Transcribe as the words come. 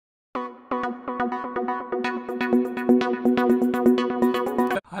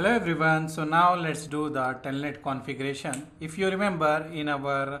Hello everyone, so now let's do the telnet configuration. If you remember in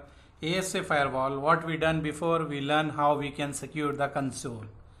our ASA Firewall, what we done before, we learned how we can secure the console,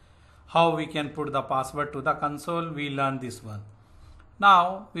 how we can put the password to the console, we learned this one.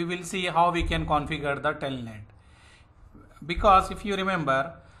 Now we will see how we can configure the telnet. Because if you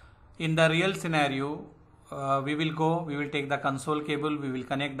remember, in the real scenario, we will take the console cable, we will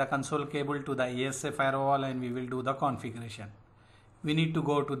connect the console cable to the ASA Firewall and we will do the configuration. We need to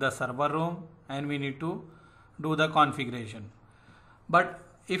go to the server room and we need to do the configuration. But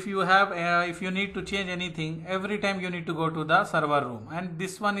if you have if you need to change anything, every time you need to go to the server room, and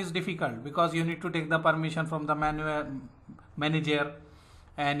this one is difficult because you need to take the permission from the manager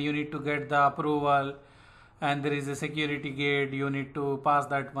and you need to get the approval, and there is a security gate, you need to pass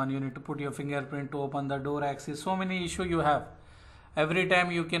that one, you need to put your fingerprint to open the door access. So many issues you have. Every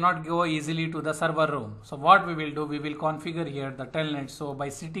time you cannot go easily to the server room. So what we will do, we will configure here the telnet. So by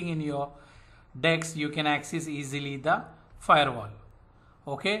sitting in your desk, you can access easily the firewall.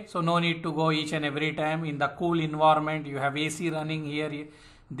 Okay, so no need to go each and every time in the cool environment. You have AC running here.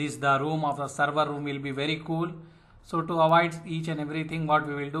 This the room of the server room will be very cool. So to avoid each and everything, what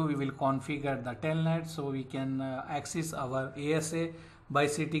we will do, we will configure the telnet so we can access our ASA by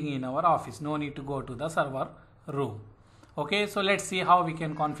sitting in our office. No need to go to the server room. Okay, so let's see how we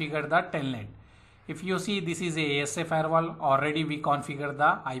can configure the telnet. If you see, this is a ASA firewall. Already we configured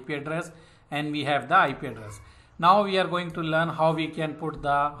the IP address and we have the IP address. Now we are going to learn how we can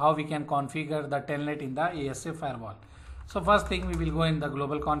configure the telnet in the ASA firewall. So first thing, we will go in the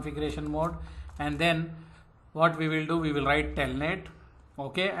global configuration mode, and then what we will do, we will write telnet.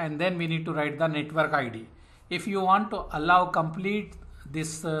 Okay, and then we need to write the network ID. If you want to allow complete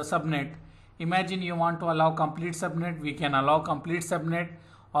this subnet, imagine you want to allow complete subnet, we can allow complete subnet,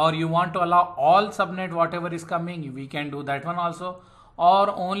 or you want to allow all subnet whatever is coming, we can do that one also,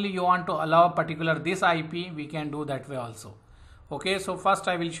 or only you want to allow particular this IP, we can do that way also. Okay, so first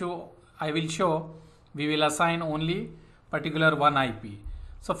I will show we will assign only particular one IP.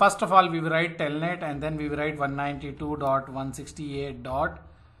 So first of all we will write telnet and then we will write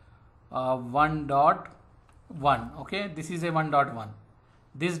 192.168.1.1. Okay, this is a 1.1.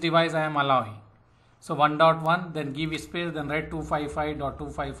 This device I am allowing. So 1.1, then give space, then write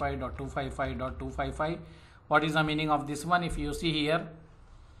 255.255.255.255. What is the meaning of this one? If you see here,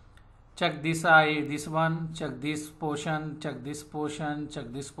 check this one, check this portion, check this portion,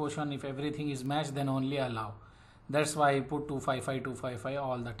 check this portion. If everything is matched, then only allow. That's why I put 255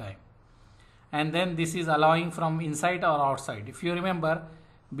 all the time. And then this is allowing from inside or outside. If you remember,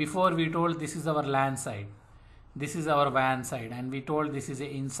 before we told this is our LAN side, this is our WAN side, and we told this is a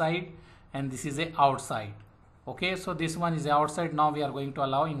inside and this is a outside. Okay, so this one is outside. Now we are going to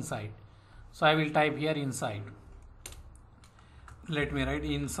allow inside. So I will type here inside. Let me write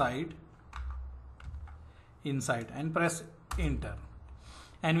inside and press enter.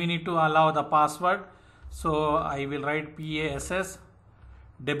 And we need to allow the password. So I will write PASS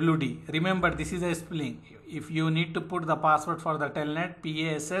WD. Remember, this is a spelling. If you need to put the password for the telnet,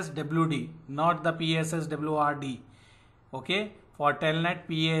 PASS WD, not the PASS WRD. Okay, for telnet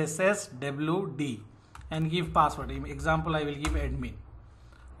PASS WD, and give password. Example, I will give admin.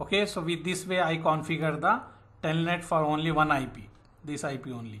 Okay, so with this way I configure the telnet for only one IP, this IP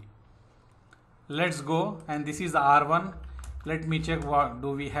only. Let's go, and this is the R1. Let me check what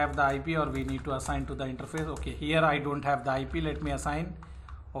do we have the IP or we need to assign to the interface. Okay, here I don't have the IP. Let me assign.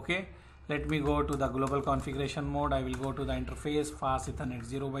 Okay, let me go to the global configuration mode. I will go to the interface, fast Ethernet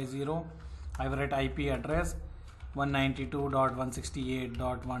 0x0. I will write IP address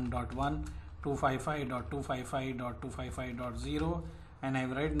 192.168.1.1, 255.255.255.0, and I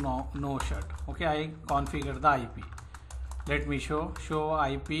will write no shut. Okay, I configure the IP. Let me show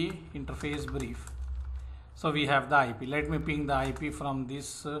IP interface brief. So we have the IP. Let me ping the IP from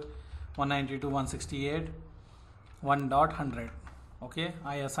this 192.168.1.100. Okay,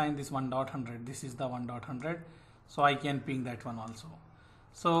 I assign this 1.100. This is the 1.100. So I can ping that one also.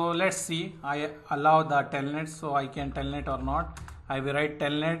 So let's see. I allow the telnet, so I can telnet or not. I will write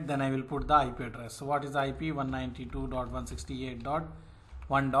telnet, then I will put the IP address. So what is the IP?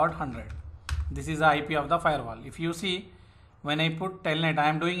 192.168.1.100. This is the IP of the firewall. If you see, when I put telnet, I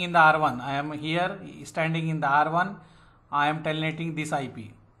am doing in the R1. I am here standing in the R1. I am telneting this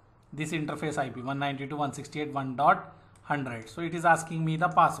IP, this interface IP 192.168.1.100. So it is asking me the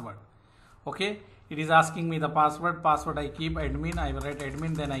password. Okay, it is asking me the password. Password I keep admin. I will write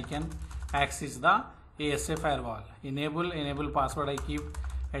admin. Then I can access the ASA firewall. Enable password I keep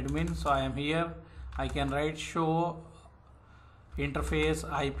admin. So I am here. I can write show interface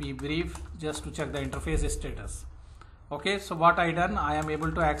IP brief just to check the interface status. Okay, so what I done, I am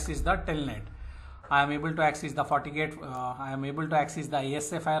able to access the telnet. I am able to access the FortiGate. I am able to access the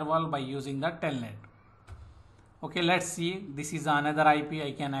ASA firewall by using the telnet. Okay, let's see. This is another IP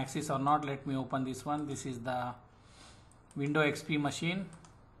I can access or not. Let me open this one. This is the Windows XP machine.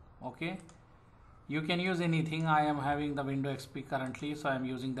 Okay, you can use anything. I am having the Windows XP currently, so I am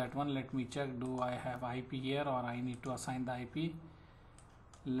using that one. Let me check. Do I have IP here, or I need to assign the IP?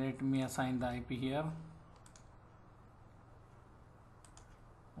 Let me assign the IP here.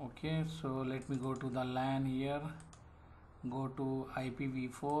 Okay, so let me go to the LAN here, go to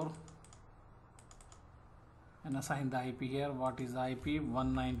IPv4 and assign the IP here. What is the IP?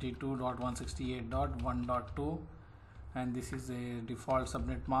 192.168.1.2, and this is a default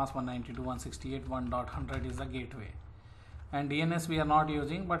subnet mask. 192.168.1.100 is the gateway, and DNS we are not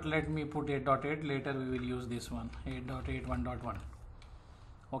using, but let me put 8.8. later we will use this one, 8.8.1.1.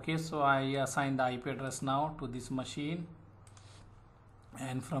 okay, so I assign the IP address now to this machine,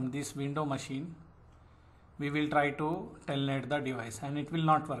 and from this window machine we will try to telnet the device, and it will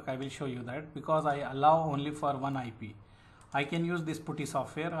not work. I will show you that, because I allow only for one IP. I can use this putty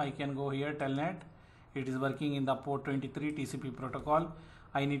software. I can go here, telnet. It is working in the port 23 TCP protocol.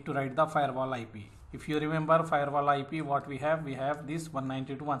 I need to write the firewall IP. If you remember firewall IP, what we have this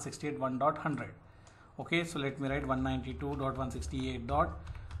 192.168.1.100. okay, so let me write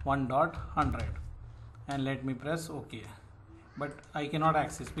 192.168.1.100 and let me press OK. But I cannot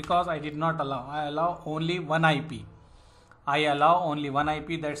access because I did not allow. I allow only one IP.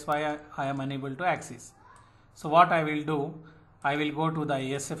 That's why I am unable to access. So what I will do, I will go to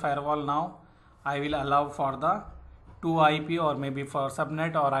the ASA firewall now. I will allow for the 2 IP or maybe for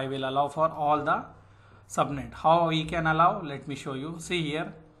subnet, or I will allow for all the subnet. How we can allow? Let me show you. See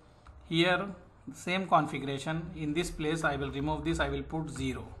here same configuration. In this place I will remove this. I will put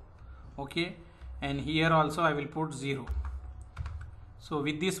 0. Okay, and here also I will put 0. So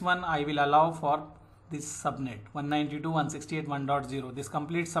with this one I will allow for this subnet 192.168.1.0. this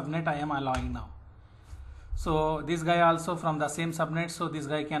complete subnet I am allowing now. So this guy also from the same subnet, so this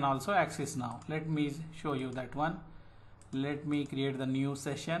guy can also access now. Let me show you that one. Let me create the new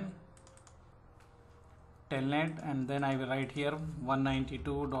session, telnet, and then I will write here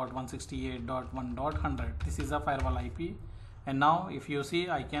 192.168.1.100. this is a firewall IP, and now if you see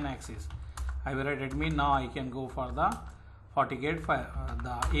I can access. I will write admin. Now I can go for the FortiGate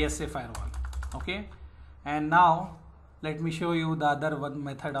the ASA firewall. Okay, and now let me show you the other one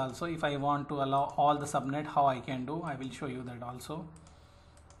method also. If I want to allow all the subnet, how I can do, I will show you that also.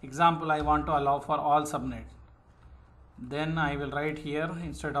 Example, I want to allow for all subnet. Then I will write here,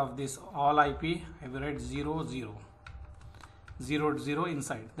 instead of this all IP, I will write 0 0 0 0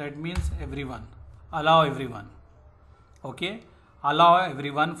 inside. That means everyone, allow everyone. Okay, allow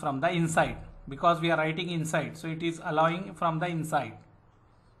everyone from the inside, because we are writing inside, so it is allowing from the inside.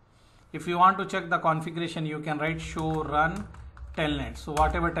 If you want to check the configuration, you can write show run telnet. So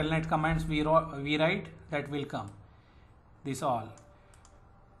whatever telnet commands we write, that will come. This all.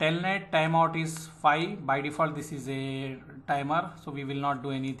 Telnet timeout is 5. By default this is a timer, so we will not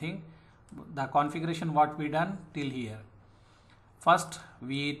do anything. The configuration what we done till here. First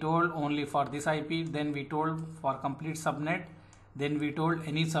we told only for this IP, then we told for complete subnet, then we told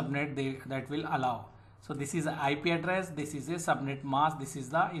any subnet that will allow. So this is IP address, this is a subnet mask, this is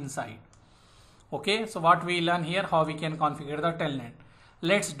the inside. Okay, so what we learn here, how we can configure the telnet.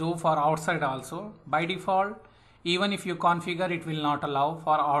 Let's do for outside also. By default, even if you configure, it will not allow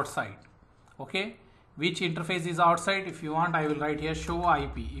for outside. Okay, which interface is outside? If you want, I will write here show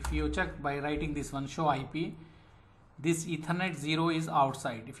IP. If you check by writing this one, show IP, this Ethernet 0 is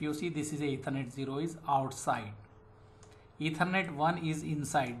outside. If you see, this is a Ethernet 0 is outside. Ethernet 1 is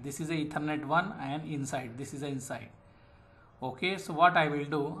inside. This is a Ethernet 1 and inside. This is a inside. Okay, so what I will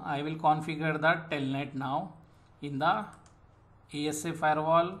do, I will configure the telnet now in the ASA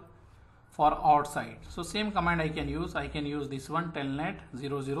firewall for outside. So same command I can use. I can use this one, telnet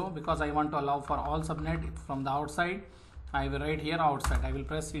 00, because I want to allow for all subnet from the outside. I will write here outside. I will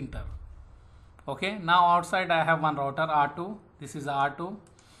press enter. Okay, now outside I have one router R2. This is R2.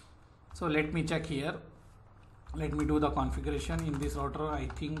 So let me check here. Let me do the configuration. In this router I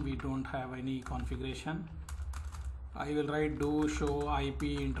think we don't have any configuration. I will write do show IP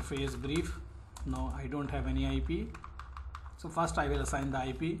interface brief. No, I don't have any IP. So first I will assign the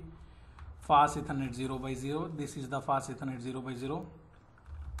IP fast Ethernet 0/0. This is the fast Ethernet 0/0.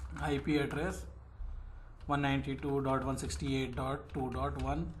 IP address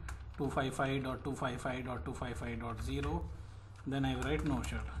 192.168.2.1 255.255.255.0. Then I will write no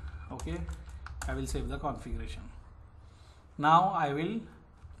shut. Okay, I will save the configuration. Now I will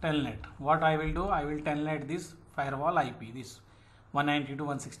telnet. What I will do, I will telnet this firewall IP, this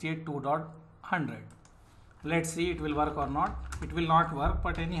 192.168.2.100. Let's see it will work or not. It will not work,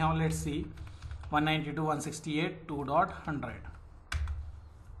 but anyhow let's see 192.168.2.100.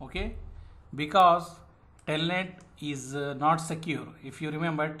 okay, because Telnet is not secure. If you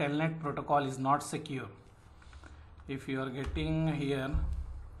remember, Telnet protocol is not secure. If you are getting here,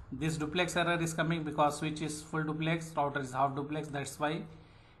 this duplex error is coming because switch is full duplex, router is half duplex, that's why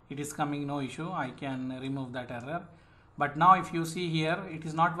it is coming, no issue. I can remove that error. But now if you see here, it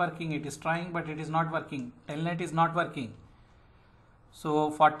is not working. It is trying, but it is not working. Telnet is not working.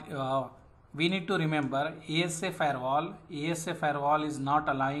 So for we need to remember, ASA firewall is not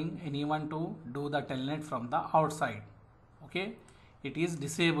allowing anyone to do the Telnet from the outside. Okay, it is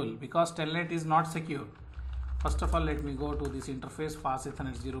disabled because Telnet is not secure. First of all, let me go to this interface, fast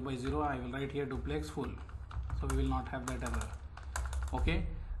Ethernet 0x0. I will write here duplex full, so we will not have that error. Okay,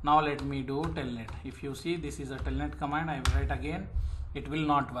 now let me do Telnet. If you see, this is a Telnet command. I will write again. It will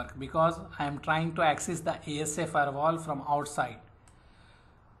not work because I am trying to access the ASA firewall from outside,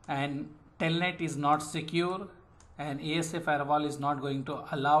 and Telnet is not secure, and ASA firewall is not going to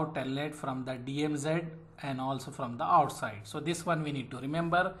allow Telnet from the DMZ and also from the outside. So this one we need to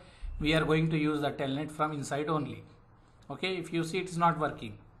remember. We are going to use the Telnet from inside only. Okay, if you see, it is not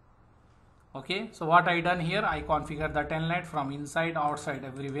working. Okay, so what I done here, I configure the Telnet from inside, outside,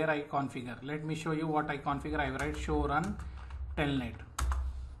 everywhere I configure. Let me show you what I configure. I will write show run Telnet.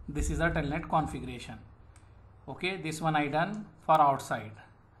 This is a Telnet configuration. Okay, this one I done for outside,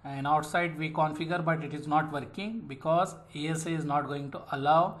 and outside we configure, but it is not working because ASA is not going to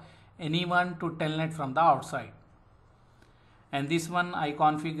allow anyone to Telnet from the outside. And this one I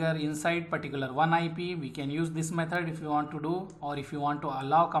configure inside particular one IP. We can use this method if you want to do, or if you want to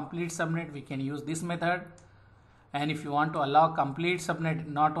allow complete subnet, we can use this method. And if you want to allow complete subnet,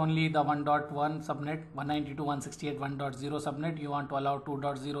 not only the 1.1 subnet, 192.168.1.0 subnet, you want to allow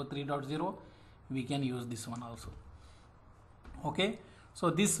 2.0, 3.0, we can use this one also. Okay, so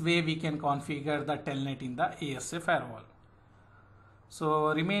this way we can configure the Telnet in the ASA firewall.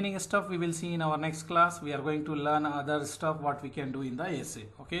 So remaining stuff we will see in our next class. We are going to learn other stuff what we can do in the ASA.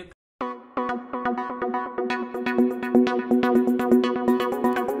 Okay.